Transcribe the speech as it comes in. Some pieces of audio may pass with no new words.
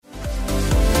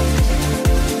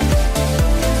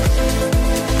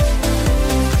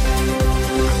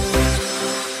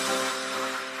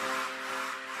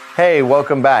Hey,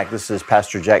 welcome back. This is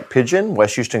Pastor Jack Pidgeon,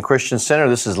 West Houston Christian Center.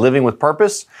 This is Living with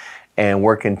Purpose, and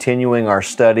we're continuing our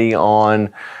study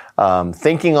on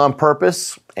thinking on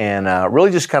purpose, and really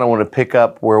just kind of want to pick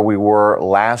up where we were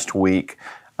last week.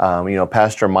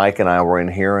 Pastor Mike and I were in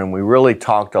here, and we really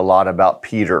talked a lot about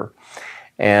Peter.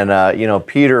 And,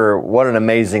 Peter, what an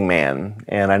amazing man.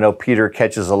 And I know Peter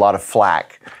catches a lot of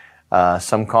flack.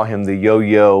 Some call him the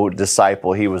yo-yo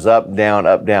disciple. He was up, down,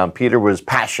 up, down. Peter was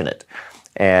passionate.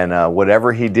 And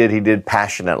whatever he did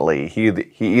passionately. He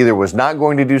either was not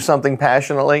going to do something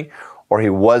passionately or he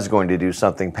was going to do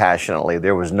something passionately.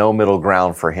 There was no middle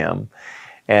ground for him.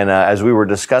 And as we were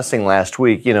discussing last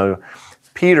week,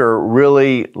 Peter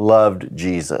really loved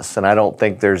Jesus. And I don't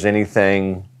think there's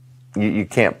anything, you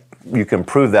can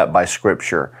prove that by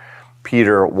Scripture.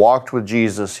 Peter walked with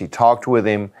Jesus. He talked with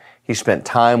him. He spent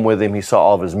time with him. He saw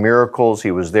all of his miracles.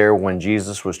 He was there when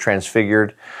Jesus was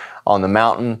transfigured on the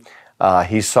mountain.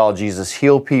 He saw Jesus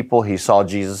heal people. He saw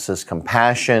Jesus'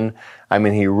 compassion. I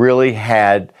mean, he really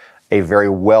had a very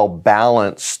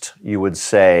well-balanced, you would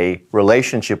say,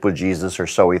 relationship with Jesus, or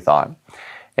so he thought.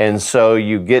 And so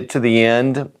you get to the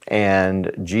end,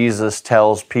 and Jesus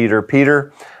tells Peter,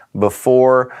 Peter,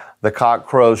 before the cock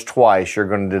crows twice, you're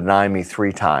going to deny me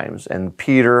 3 times. And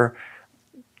Peter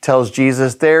tells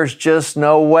Jesus, there's just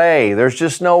no way. There's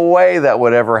just no way that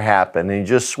would ever happen. And he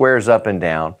just swears up and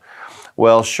down.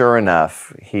 Well, sure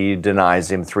enough, he denies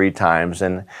him 3 times.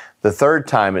 And the 3rd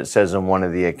time, it says in one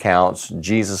of the accounts,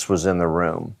 Jesus was in the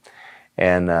room.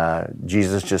 And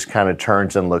Jesus just kind of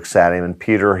turns and looks at him. And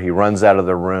Peter, he runs out of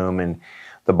the room. And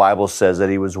the Bible says that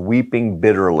he was weeping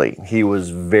bitterly. He was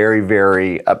very,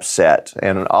 very upset.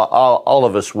 And all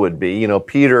of us would be.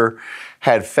 Peter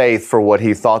had faith for what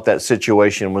he thought that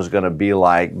situation was going to be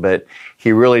like. But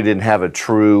he really didn't have a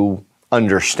true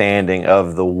understanding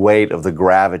of the weight of the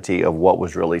gravity of what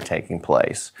was really taking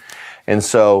place. And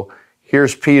so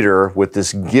here's Peter with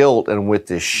this guilt and with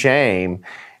this shame.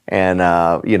 And,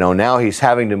 now he's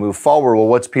having to move forward. Well,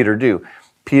 what's Peter do?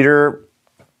 Peter,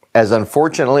 as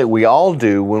unfortunately we all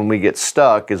do when we get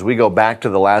stuck, is we go back to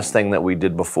the last thing that we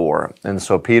did before. And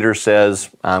so Peter says,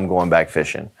 I'm going back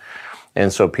fishing.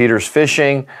 And so Peter's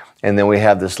fishing. And then we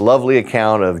have this lovely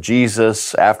account of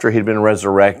Jesus after he'd been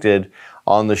resurrected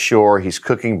on the shore. He's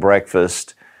cooking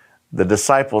breakfast. The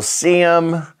disciples see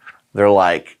him. They're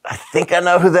like, I think I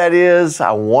know who that is.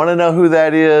 I want to know who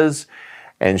that is.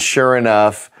 And sure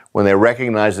enough, when they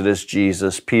recognize it as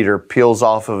Jesus, Peter peels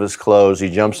off of his clothes. He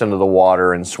jumps into the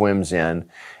water and swims in.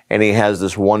 And he has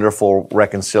this wonderful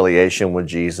reconciliation with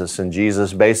Jesus. And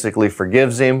Jesus basically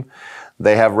forgives him.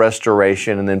 They have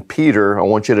restoration. And then Peter, I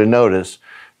want you to notice,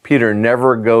 Peter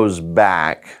never goes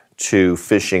back to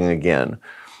fishing again.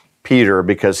 Peter,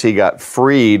 because he got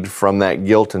freed from that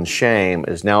guilt and shame,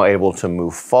 is now able to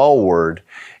move forward,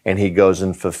 and he goes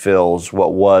and fulfills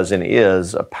what was and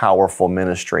is a powerful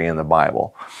ministry in the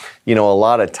Bible. A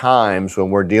lot of times when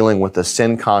we're dealing with a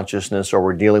sin consciousness or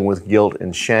we're dealing with guilt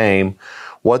and shame,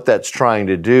 what that's trying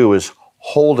to do is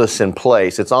hold us in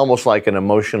place. It's almost like an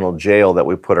emotional jail that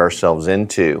we put ourselves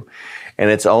into. And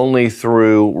it's only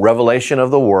through revelation of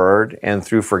the Word and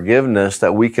through forgiveness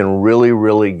that we can really,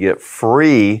 really get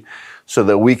free so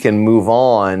that we can move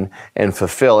on and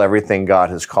fulfill everything God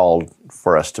has called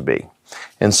for us to be.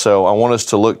 And so I want us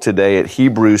to look today at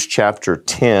Hebrews chapter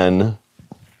 10,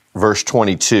 verse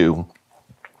 22.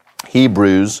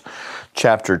 Hebrews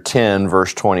chapter 10,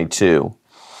 verse 22.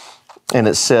 And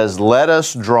it says, let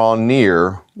us draw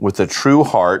near with a true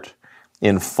heart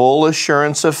in full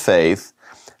assurance of faith,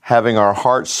 having our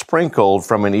hearts sprinkled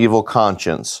from an evil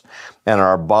conscience and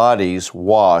our bodies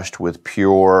washed with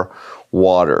pure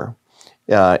water.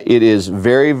 It is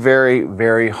very, very,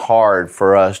 very hard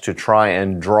for us to try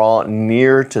and draw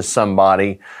near to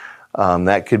somebody.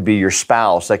 That could be your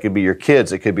spouse, that could be your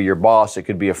kids, it could be your boss, it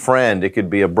could be a friend, it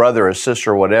could be a brother, a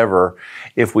sister, whatever,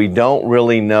 if we don't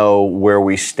really know where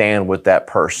we stand with that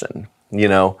person.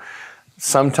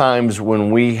 Sometimes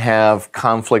when we have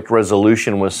conflict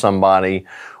resolution with somebody,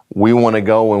 we want to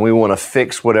go and we want to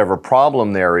fix whatever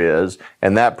problem there is,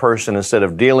 and that person, instead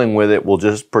of dealing with it, will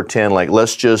just pretend like,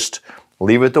 let's just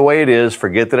leave it the way it is,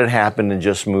 forget that it happened, and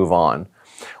just move on.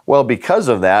 Well, because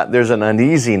of that, there's an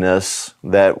uneasiness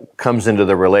that comes into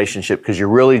the relationship because you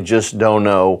really just don't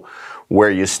know where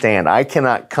you stand. I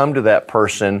cannot come to that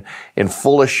person in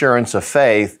full assurance of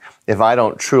faith if I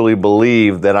don't truly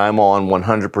believe that I'm on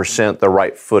 100% the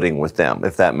right footing with them,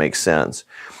 if that makes sense.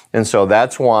 And so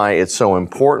that's why it's so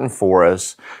important for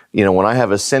us, when I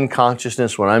have a sin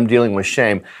consciousness, when I'm dealing with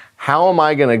shame, how am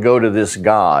I going to go to this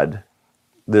God,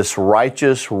 this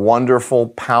righteous, wonderful,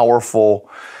 powerful,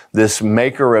 this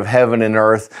maker of heaven and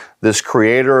earth, this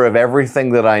creator of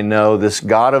everything that I know, this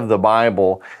God of the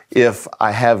Bible, if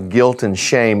I have guilt and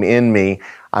shame in me,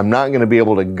 I'm not going to be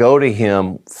able to go to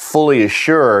Him fully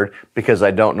assured because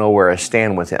I don't know where I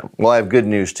stand with Him. Well, I have good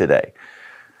news today.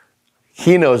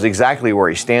 He knows exactly where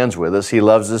He stands with us. He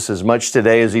loves us as much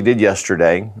today as He did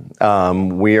yesterday.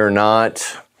 We are not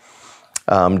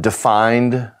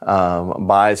defined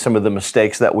by some of the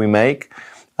mistakes that we make.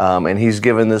 And He's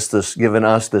given us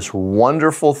this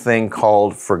wonderful thing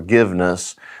called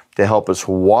forgiveness to help us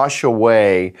wash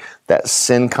away that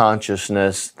sin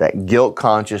consciousness, that guilt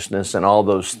consciousness, and all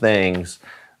those things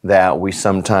that we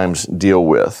sometimes deal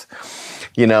with.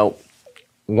 You know,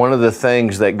 one of the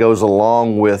things that goes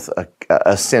along with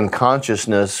a sin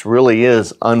consciousness really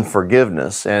is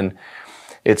unforgiveness. And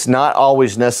it's not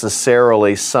always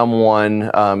necessarily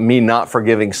me not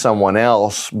forgiving someone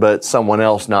else, but someone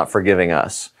else not forgiving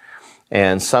us.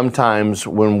 And sometimes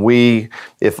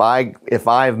if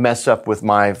I've messed up with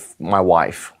my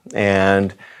wife,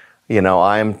 and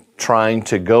I'm trying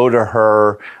to go to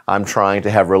her, I'm trying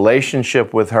to have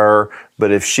relationship with her, but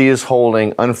if she is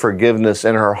holding unforgiveness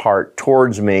in her heart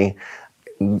towards me,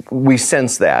 we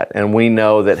sense that, and we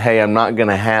know that, hey, I'm not going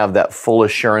to have that full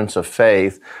assurance of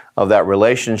faith of that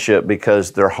relationship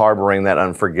because they're harboring that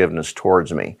unforgiveness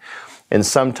towards me. And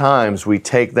sometimes we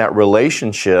take that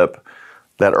relationship,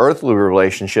 that earthly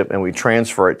relationship, and we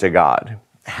transfer it to God.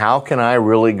 How can I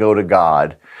really go to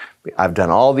God? I've done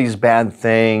all these bad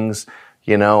things.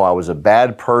 I was a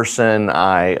bad person.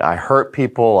 I hurt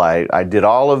people. I did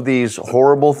all of these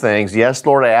horrible things. Yes,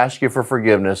 Lord, I ask you for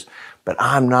forgiveness, but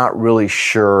I'm not really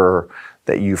sure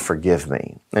that you forgive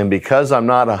me. And because I'm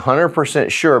not 100%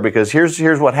 sure, because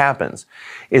here's what happens,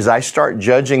 is I start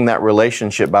judging that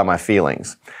relationship by my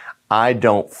feelings. I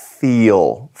don't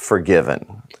feel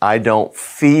forgiven. I don't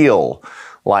feel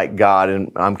like God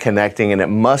and I'm connecting, and it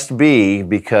must be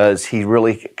because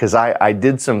I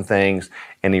did some things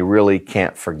and He really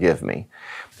can't forgive me.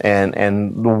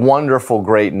 And the wonderful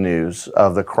great news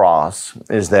of the cross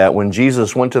is that when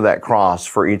Jesus went to that cross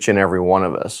for each and every one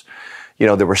of us,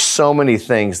 there were so many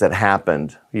things that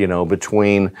happened,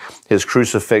 between His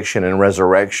crucifixion and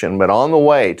resurrection. But on the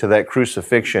way to that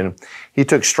crucifixion, He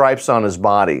took stripes on His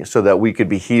body so that we could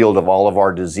be healed of all of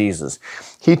our diseases.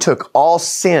 He took all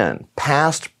sin,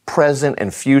 past, present,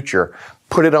 and future,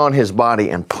 put it on His body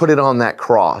and put it on that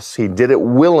cross. He did it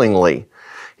willingly.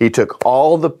 He took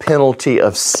all the penalty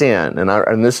of sin.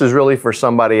 And this is really for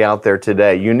somebody out there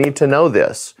today. You need to know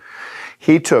this.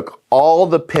 He took all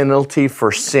the penalty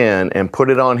for sin and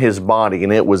put it on His body,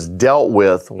 and it was dealt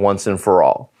with once and for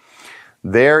all.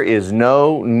 There is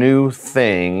no new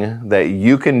thing that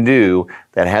you can do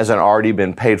that hasn't already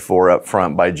been paid for up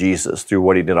front by Jesus through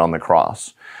what He did on the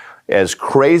cross. As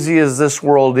crazy as this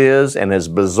world is, and as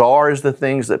bizarre as the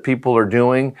things that people are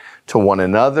doing to one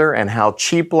another, and how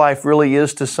cheap life really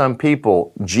is to some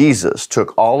people, Jesus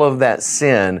took all of that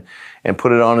sin and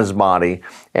put it on His body.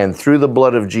 And through the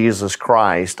blood of Jesus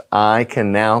Christ, I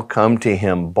can now come to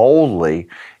Him boldly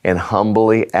and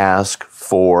humbly ask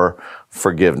for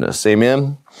forgiveness.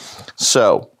 Amen?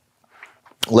 So,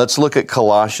 let's look at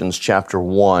Colossians chapter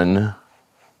 1.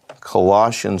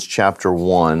 Colossians chapter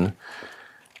 1.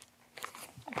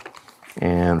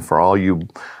 And for all you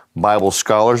Bible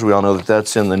scholars, we all know that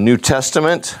that's in the New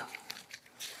Testament.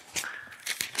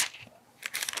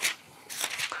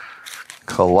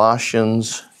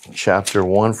 Colossians chapter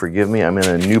 1. Forgive me, I'm in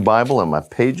a new Bible and my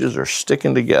pages are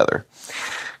sticking together.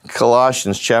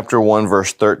 Colossians chapter 1,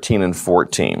 verse 13 and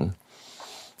 14.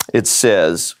 It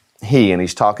says, and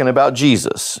He's talking about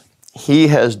Jesus, He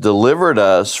has delivered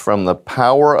us from the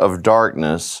power of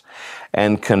darkness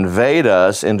and conveyed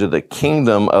us into the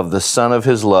kingdom of the Son of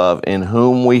His love, in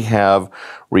whom we have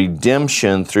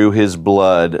redemption through His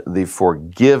blood, the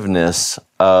forgiveness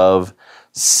of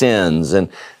sins. And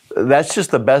that's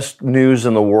just the best news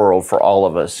in the world for all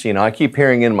of us. I keep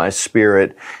hearing in my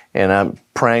spirit, and I'm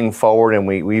praying forward, and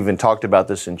we even talked about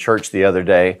this in church the other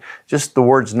day, just the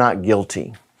words not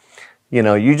guilty.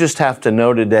 You just have to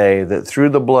know today that through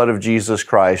the blood of Jesus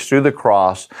Christ, through the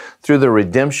cross, through the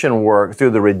redemption work,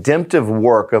 through the redemptive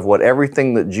work of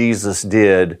everything that Jesus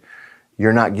did,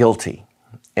 you're not guilty.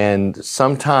 And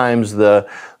sometimes the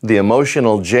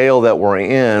emotional jail that we're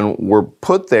in, we're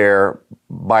put there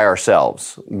by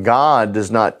ourselves. God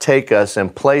does not take us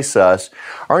and place us.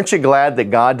 Aren't you glad that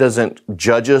God doesn't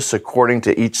judge us according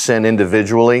to each sin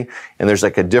individually, and there's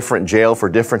like a different jail for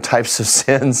different types of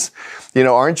sins?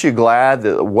 Aren't you glad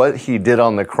that what He did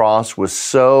on the cross was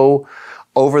so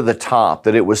over the top,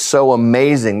 that it was so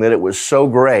amazing, that it was so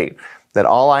great, that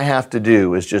all I have to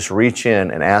do is just reach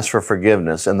in and ask for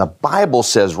forgiveness. And the Bible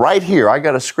says right here, I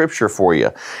got a scripture for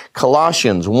you.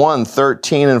 Colossians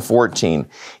 1:13 and 14.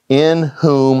 In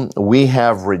whom we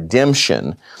have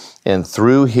redemption, and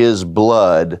through his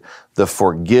blood, the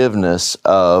forgiveness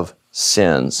of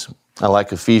sins. I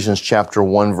like Ephesians chapter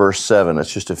 1, verse 7.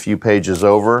 It's just a few pages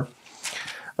over.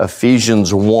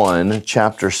 Ephesians 1,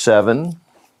 chapter 7.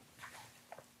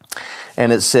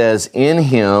 And it says, in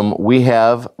him we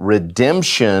have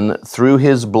redemption through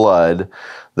his blood,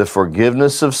 the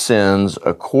forgiveness of sins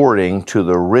according to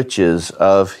the riches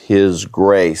of his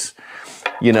grace.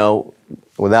 You know,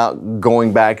 without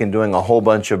going back and doing a whole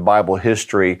bunch of Bible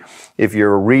history, if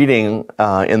you're reading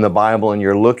in the Bible and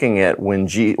you're looking at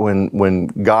when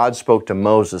God spoke to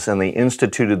Moses and they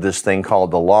instituted this thing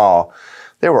called the law,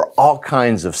 there were all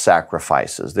kinds of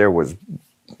sacrifices. There was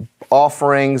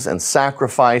offerings and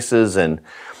sacrifices and,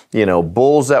 you know,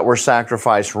 bulls that were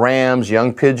sacrificed, rams,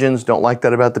 young pigeons, don't like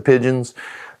that about the pigeons,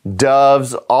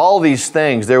 doves, all these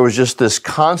things. There was just this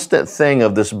constant thing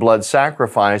of this blood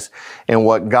sacrifice. And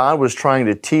what God was trying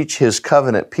to teach his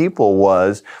covenant people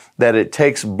was that it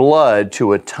takes blood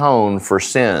to atone for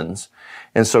sins.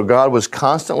 And so God was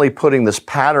constantly putting this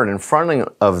pattern in front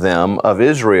of them, of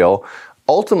Israel,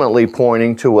 ultimately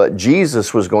pointing to what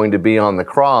Jesus was going to be on the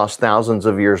cross thousands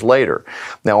of years later.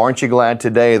 Now, aren't you glad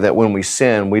today that when we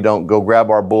sin, we don't go grab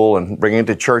our bull and bring it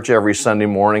to church every Sunday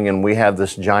morning and we have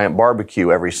this giant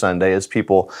barbecue every Sunday as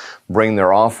people bring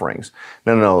their offerings?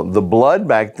 No. The blood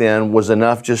back then was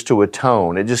enough just to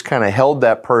atone. It just kind of held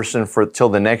that person till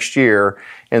the next year,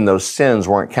 and those sins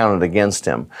weren't counted against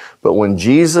him. But when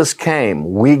Jesus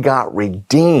came, we got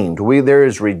redeemed. There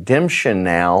is redemption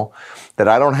now, that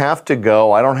I don't have to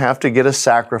go, I don't have to get a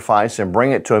sacrifice and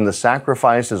bring it to him. The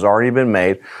sacrifice has already been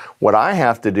made. What I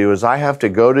have to do is I have to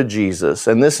go to Jesus.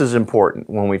 And this is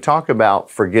important. When we talk about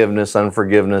forgiveness,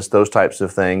 unforgiveness, those types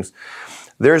of things,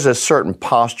 there's a certain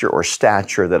posture or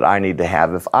stature that I need to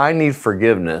have. If I need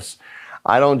forgiveness,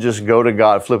 I don't just go to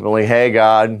God flippantly, hey,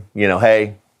 God,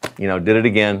 did it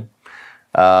again.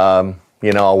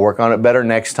 I'll work on it better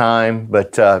next time.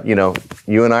 But,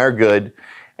 you and I are good.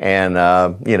 And,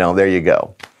 there you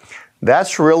go.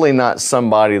 That's really not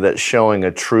somebody that's showing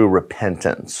a true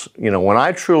repentance. When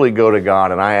I truly go to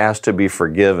God and I ask to be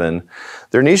forgiven,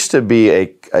 there needs to be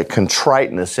a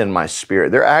contriteness in my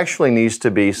spirit. There actually needs to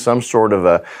be some sort of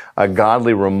a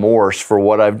godly remorse for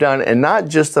what I've done. And not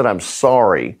just that I'm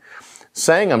sorry.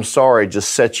 Saying I'm sorry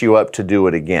just sets you up to do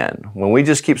it again. When we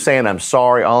just keep saying I'm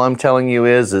sorry, all I'm telling you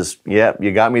is, yep,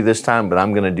 you got me this time, but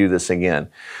I'm going to do this again.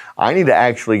 I need to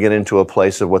actually get into a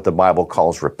place of what the Bible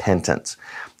calls repentance.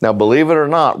 Now, believe it or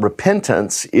not,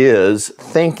 repentance is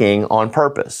thinking on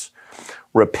purpose.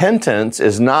 Repentance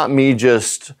is not me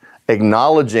just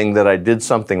acknowledging that I did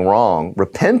something wrong.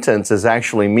 Repentance is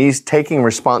actually me taking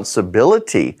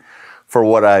responsibility for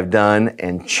what I've done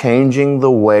and changing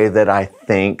the way that I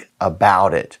think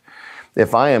about it.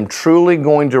 If I am truly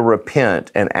going to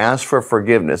repent and ask for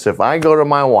forgiveness, if I go to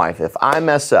my wife, if I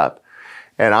mess up,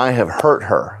 and I have hurt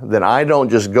her, then I don't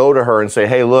just go to her and say,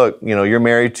 hey, look, you're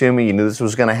married to me. You knew this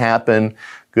was going to happen.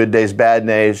 Good days, bad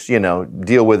days,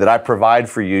 deal with it. I provide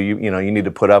for you. You need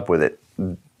to put up with it.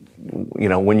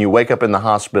 When you wake up in the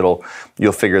hospital,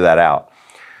 you'll figure that out.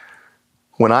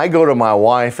 When I go to my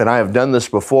wife, and I have done this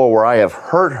before where I have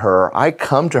hurt her, I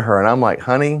come to her and I'm like,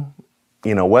 honey,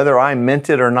 whether I meant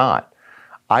it or not,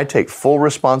 I take full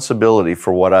responsibility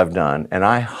for what I've done, and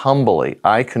I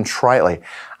contritely,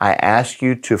 I ask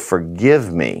you to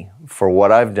forgive me for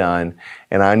what I've done,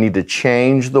 and I need to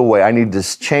change the way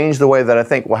that I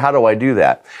think. Well, how do I do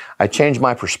that? I change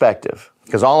my perspective,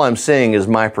 because all I'm seeing is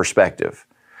my perspective.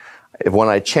 When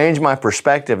I change my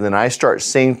perspective, then I start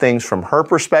seeing things from her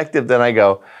perspective, then I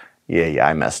go, yeah,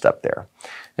 I messed up there.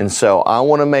 And so I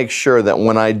want to make sure that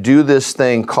when I do this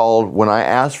thing when I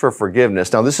ask for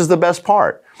forgiveness, now this is the best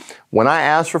part. When I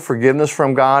ask for forgiveness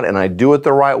from God and I do it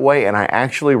the right way and I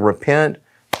actually repent,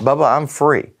 Bubba, I'm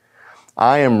free.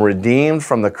 I am redeemed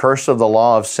from the curse of the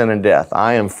law of sin and death.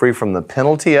 I am free from the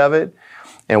penalty of it.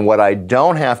 And what I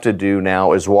don't have to do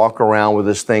now is walk around with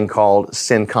this thing called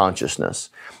sin consciousness.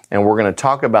 And we're going to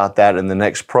talk about that in the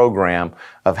next program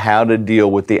of how to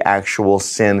deal with the actual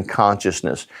sin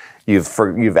consciousness.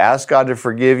 You've asked God to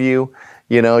forgive you.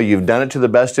 You've done it to the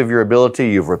best of your ability.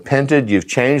 You've repented. You've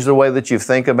changed the way that you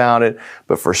think about it.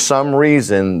 But for some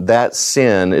reason, that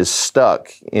sin is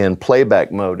stuck in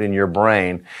playback mode in your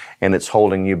brain, and it's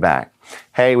holding you back.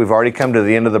 Hey, we've already come to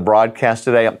the end of the broadcast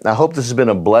today. I hope this has been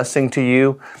a blessing to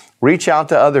you. Reach out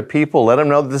to other people. Let them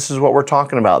know that this is what we're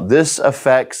talking about. This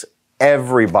affects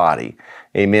everybody.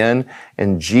 Amen.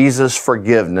 And Jesus'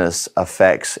 forgiveness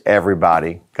affects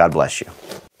everybody. God bless you.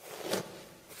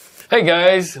 Hey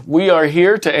guys, we are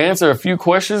here to answer a few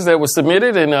questions that were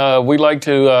submitted, and we'd like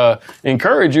to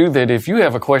encourage you that if you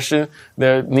have a question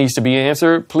that needs to be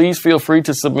answered, please feel free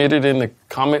to submit it in the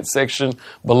comment section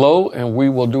below, and we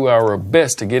will do our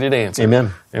best to get it answered.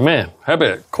 Amen. Amen. How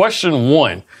about it? Question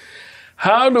 1.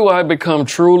 How do I become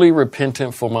truly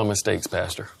repentant for my mistakes,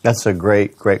 Pastor? That's a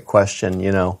great question.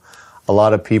 You know, a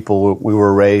lot of people, we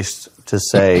were raised to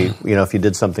say, you know, if you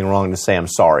did something wrong, to say, I'm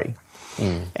sorry.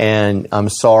 And I'm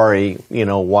sorry, you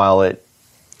know, while it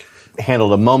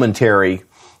handled a momentary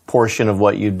portion of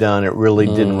what you've done, it really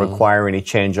didn't require any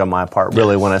change on my part.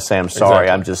 Really, when I say I'm sorry,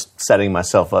 I'm just setting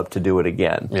myself up to do it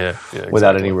again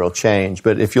without any real change.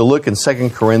 But if you look in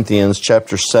 2 Corinthians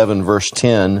chapter 7, verse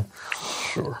 10,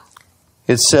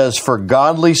 it says, for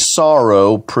godly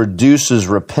sorrow produces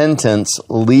repentance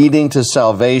leading to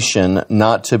salvation,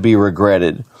 not to be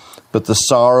regretted. But the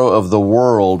sorrow of the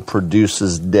world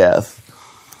produces death.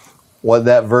 What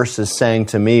that verse is saying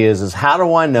to me is how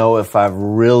do I know if I've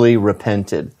really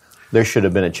repented? There should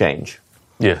have been a change.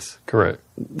 Yes, correct.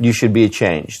 You should be a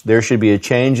change. There should be a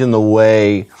change in the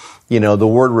way, you know, the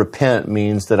word repent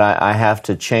means that I have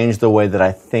to change the way that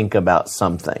I think about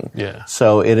something. Yeah.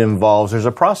 So it involves, there's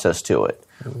a process to it.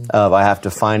 I have to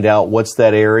find out what's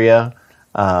that area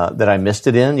that I missed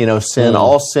it in. You know, sin,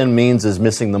 all sin means is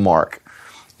missing the mark.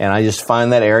 And I just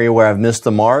find that area where I've missed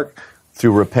the mark.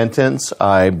 Through repentance,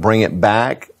 I bring it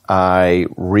back. I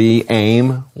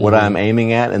re-aim what I'm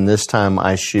aiming at, and this time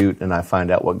I shoot and I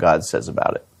find out what God says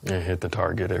about it. And hit the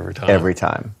target every time. Every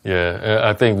time. Yeah.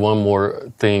 I think one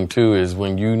more thing, too, is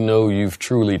when you know you've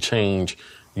truly changed,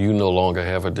 you no longer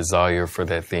have a desire for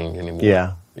that thing anymore.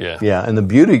 Yeah. Yeah. Yeah. And the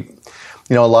beauty,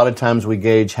 you know, a lot of times we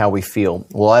gauge how we feel.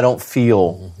 Well, I don't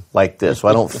feel like this.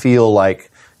 Well, I don't feel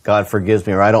like God forgives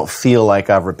me, or I don't feel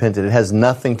like I've repented. It has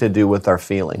nothing to do with our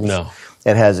feelings. No.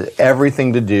 It has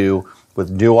everything to do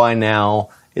with do I now.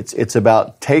 It's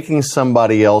about taking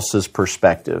somebody else's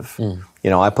perspective. You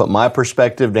know, I put my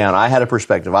perspective down. I had a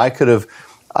perspective. I could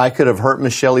have hurt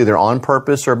Michelle either on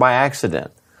purpose or by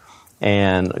accident,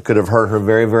 and could have hurt her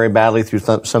very, very badly through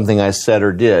something I said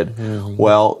or did.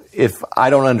 Well, if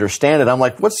I don't understand it, I'm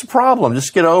like, what's the problem?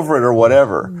 Just get over it or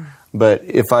whatever. But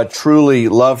if I truly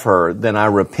love her, then I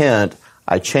repent,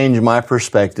 I change my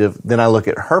perspective, then I look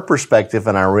at her perspective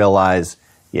and I realize,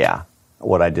 yeah,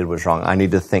 what I did was wrong. I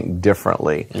need to think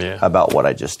differently about what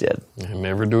I just did. And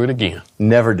never do it again.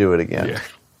 Never do it again. Yeah.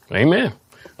 Amen.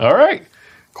 All right.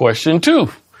 Question 2.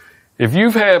 If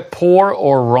you've had poor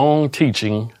or wrong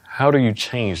teaching, how do you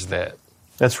change that?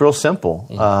 That's real simple.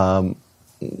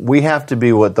 We have to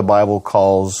be what the Bible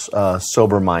calls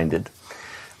sober-minded.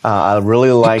 I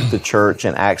really like the church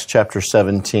in Acts chapter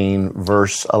 17,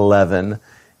 verse 11,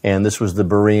 and this was the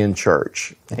Berean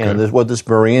church. Okay. And what this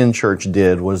Berean church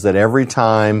did was that every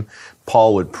time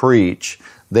Paul would preach,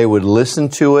 they would listen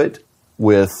to it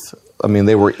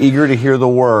they were eager to hear the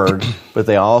word, but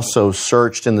they also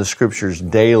searched in the scriptures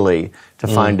daily to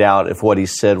find out if what he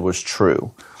said was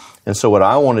true. And so what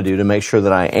I want to do to make sure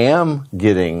that I am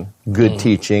getting good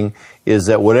teaching is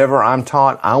that whatever I'm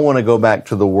taught, I want to go back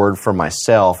to the Word for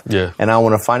myself. Yeah. And I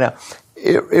want to find out.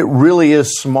 It really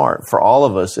is smart for all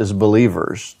of us as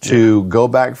believers to go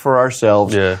back for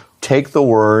ourselves, take the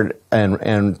Word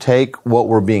and take what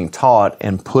we're being taught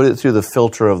and put it through the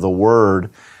filter of the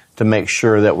Word to make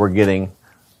sure that we're getting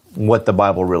what the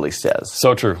Bible really says.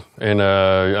 So true. And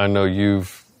I know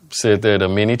you've said that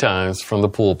many times from the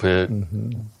pulpit.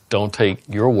 Don't take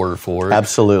your word for it.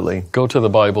 Absolutely. Go to the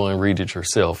Bible and read it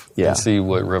yourself and see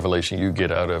what revelation you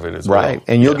get out of it as well. Right.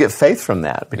 And you'll get faith from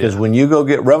that because when you go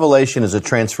get revelation is a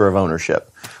transfer of ownership.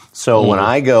 So when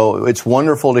I go, it's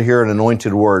wonderful to hear an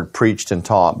anointed word preached and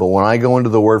taught, but when I go into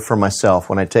the word for myself,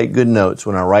 when I take good notes,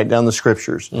 when I write down the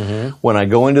scriptures, when I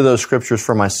go into those scriptures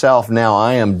for myself, now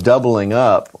I am doubling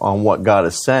up on what God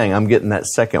is saying. I'm getting that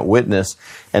second witness,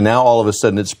 and now all of a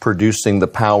sudden it's producing the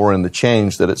power and the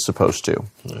change that it's supposed to.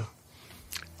 Yeah.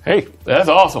 Hey, that's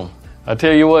awesome. I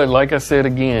tell you what, like I said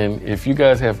again, if you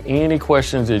guys have any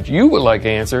questions that you would like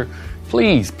answered,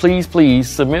 please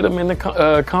submit them in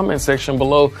the comment section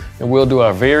below, and we'll do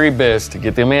our very best to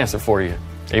get them answered for you.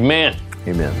 Amen.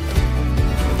 Amen.